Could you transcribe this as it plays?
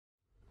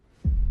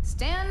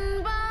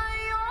Stand by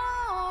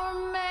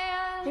your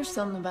man. There's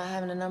something about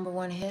having a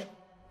 #1 hit.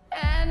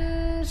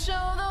 And show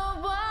the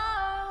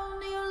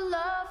world you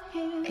love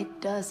him. It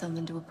does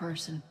something to a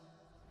person.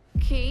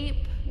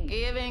 Keep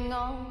giving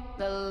all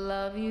the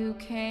love you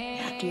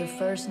can. After your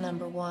first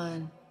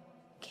 #1,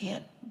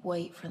 can't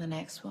wait for the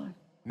next one.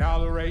 Now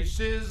the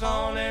race is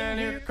on and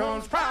here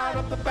comes pride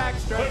up the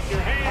backstretch. Put your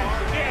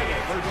hands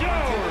together for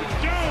George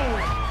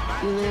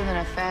Jones. You live in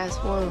a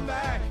fast world.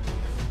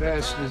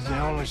 Fast is the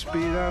only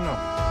speed I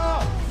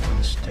know.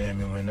 Miss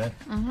Tammy, Wynette.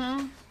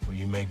 Mm-hmm. Will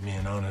you make me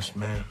an honest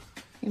man?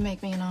 You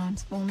make me an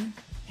honest woman.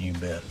 You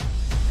bet.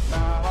 My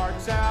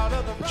heart's out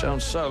of the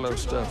Jones solo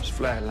stuff is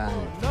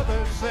flatlining.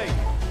 another sake.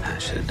 I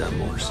should have done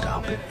more to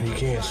stop it. You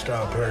can't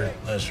stop her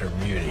unless her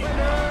beauty.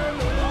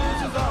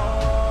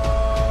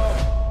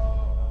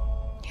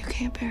 You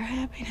can't bear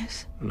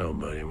happiness.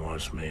 Nobody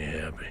wants me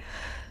happy.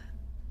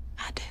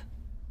 I do.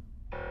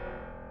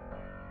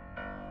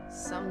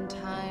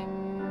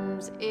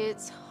 Sometimes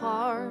it's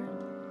hard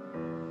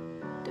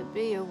to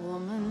be a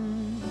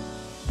woman.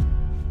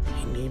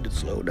 You need to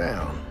slow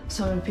down.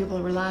 So many people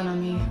are relying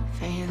on me,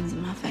 fans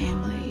and my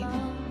family.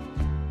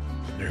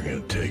 They're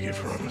gonna take it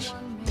from us.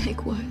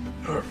 Take what?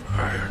 Our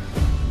fire.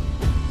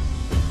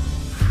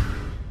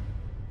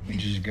 We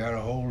just gotta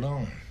hold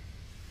on.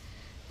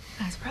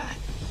 That's right.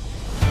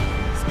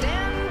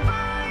 Stand